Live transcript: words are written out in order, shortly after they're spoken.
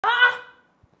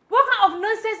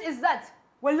nonsense is that?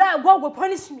 Well, God will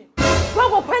punish me.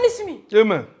 God will punish me.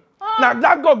 Amen. Now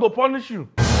that God will punish you.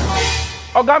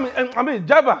 I mean,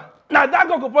 Jabba. Now that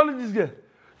God will punish this girl.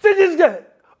 See this girl.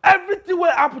 Everything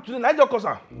will happen to the night cause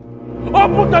her.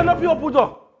 Open door, not open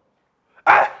door.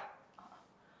 Eh?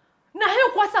 Now here,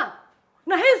 Kwasa.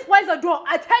 Now here's why the door.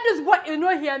 I tell this boy, you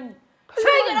know hear me. Say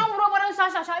you don't rubber and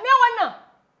shasha. Me one now.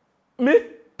 Me?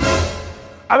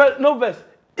 I mean, no verse.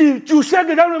 If you shake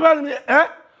it down about me, eh?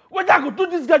 What I could do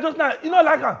this guy just now? You know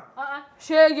like her?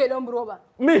 Shake it down, bro.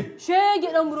 Me? Shake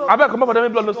it down, bro. I better come up for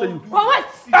them blood, not say you. What?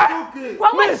 Okay.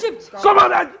 What shift? Come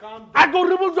on, I go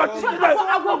remove your teeth.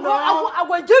 I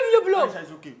will give you blow.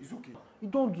 It's okay. It's okay. You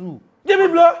don't do. Give me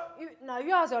blow. Now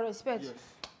you have your respect. Yes.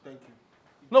 Thank you.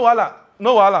 No wala.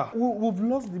 No wala. We've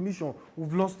lost the mission.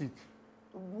 We've lost it.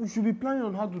 We should be planning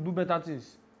on how to do better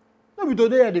things. Maybe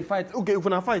today they fight. Okay, if we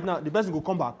not fight now, the person will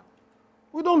come back.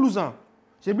 We don't lose her.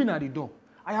 She's been at the door.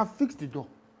 I have fixed the door.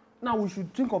 Now we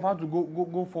should think of how to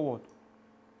go forward.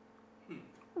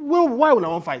 Well, why will I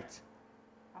want fight?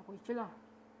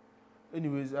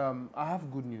 Anyways, I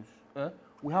have good news.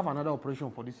 We have another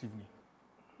operation for this evening.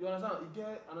 You understand? You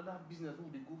get another business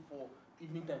we go for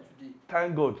evening time today.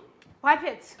 Thank God. Wipe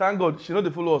it. Thank God. She know they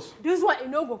follow us. This one you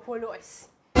know go follow us.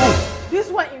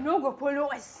 This one you know go follow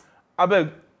us. I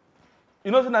beg. You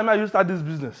know, I used to start this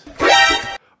business.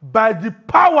 By the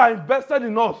power invested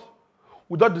in us,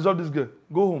 we don't deserve this girl.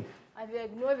 Go home. I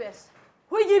beg, no verse.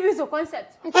 Who give you the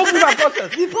concept? Who give you the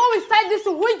concept? Before we start this,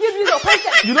 who give you the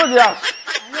concept? You know the house.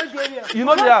 I know the area. You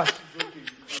know the house.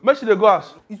 Make sure they go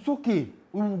house. It's okay.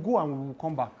 We will go and we will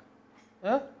come back.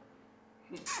 Eh?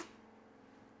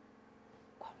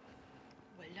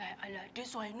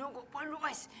 This one no go follow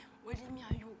us. What do you mean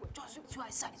you go just look to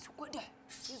our side to go there?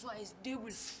 This one is devil.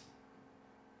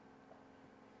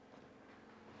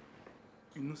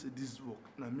 You know say this work.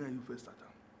 Now me and you first start.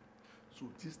 So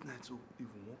this night, so if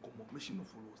we won't come up, machine no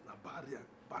follow us. Now barrier,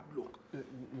 bad luck.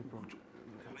 No problem.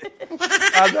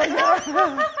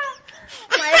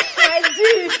 My G.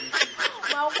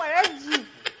 My G.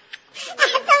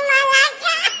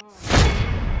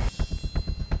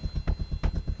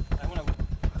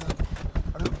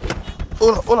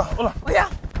 Hola. Oh yeah.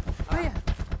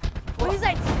 What is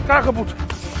that? Karakabut.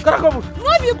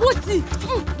 No be booty.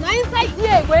 Now inside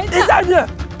here, go inside. Inside here.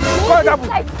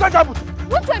 Karakabut.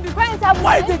 Which one be going inside?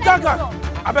 Why is the Kaka?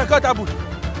 I beg Karakabut.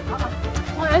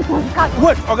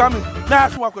 Wait, Ogami. Now I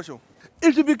ask you one question.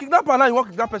 If you be kidnapper now you want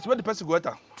to kidnap person, where the person go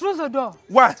enter? Close the door.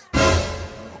 Why?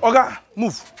 Oga,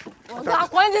 move. Oga,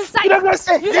 go inside.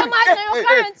 You don't mind your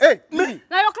client. Hey, me.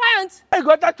 Now your client. Hey, go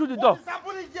enter through the door. What's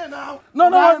happening here now? No,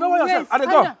 worry yourself. I dey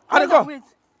go.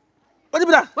 What do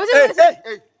you mean that?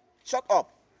 Hey, shut up.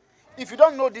 If you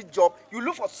don't know this job, you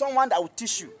look for someone that will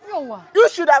teach you. No. You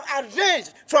should have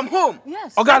arranged from home.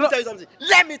 Yes. Okay,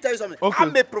 Let me tell you something. Okay.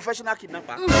 I'm a professional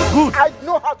kidnapper. Good. I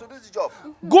know how to do this job.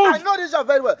 Good. I know this job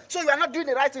very well. So you are not doing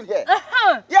the right thing here.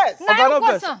 Now Yes. Okay, no you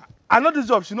verse. question. I know this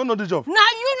job. She don't know this job. Now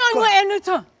you don't know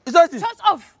anything. Is that it? Shut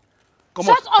off. Come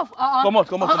Shut on. off.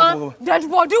 Come on. Dead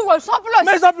body was surplus.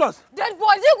 Make surplus. Dead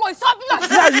body was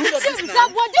surplus. Yeah, you.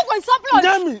 Dead body was surplus.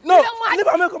 Tell me. No. Leave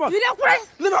her, come on. You don't cry.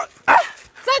 Leave her.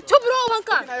 Say two bro one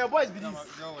car. Now your boys be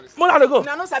this. More to go.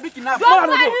 Now no sabi kidnap. Don't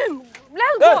mind him.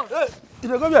 Let's go. Hey. You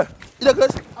go here. You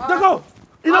go.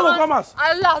 You don't go come us.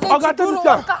 Allah. Oga, tell me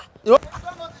this.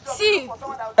 See.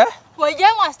 For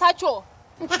them one statue.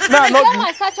 Me I not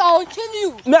my statue, I will kill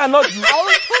you. Me I not you. I will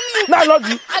kill you. Me I not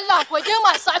you. Allah, for them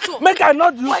my statue. Make I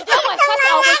not you. For them my statue,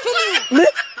 I will kill you. Me?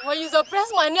 When you suppress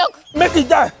my neck. Make it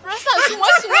die. Press and she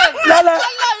wants to win. Lala.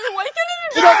 Allah, you will kill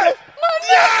me. You don't.